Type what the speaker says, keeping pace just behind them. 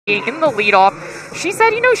in the leadoff. She said,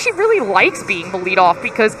 you know, she really likes being the leadoff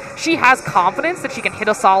because she has confidence that she can hit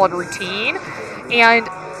a solid routine and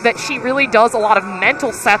that she really does a lot of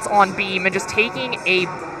mental sets on beam and just taking a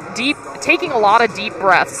lot of deep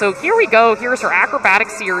breaths. So here we go. Here's her acrobatic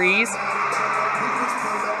series.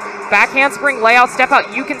 Back handspring, layout, step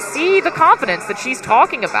out. You can see the confidence that she's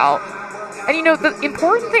talking about. And, you know, the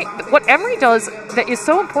important thing, what Emery does that is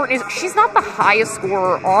so important is she's not the highest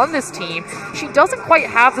scorer on this team. She doesn't quite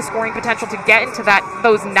have the scoring potential to get into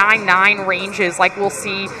those 9-9 ranges like we'll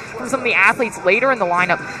see from some of the athletes later in the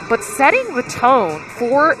lineup. But setting the tone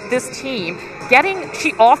for this team,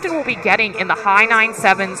 she often will be getting in the high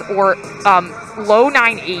 9-7s or low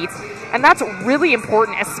 9-8s. And that's really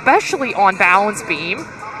important, especially on balance beam.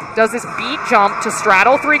 Does this beat jump to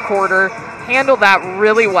straddle 3/4, handle that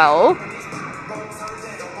really well.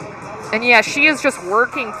 And yeah, she is just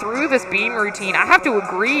working through this beam routine. I have to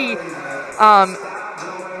agree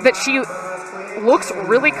that she looks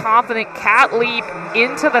really confident. Cat leap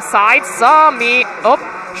into the side. Summey. Oh,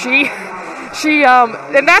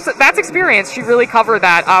 and that's experience. She really covered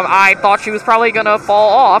that. I thought she was probably going to fall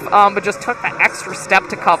off, but just took that extra step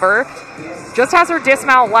to cover. Just has her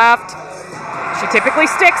dismount left. She typically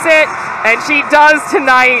sticks it, and she does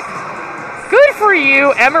tonight. Good for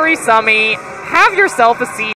you, Emery Summey. Have yourself a seat.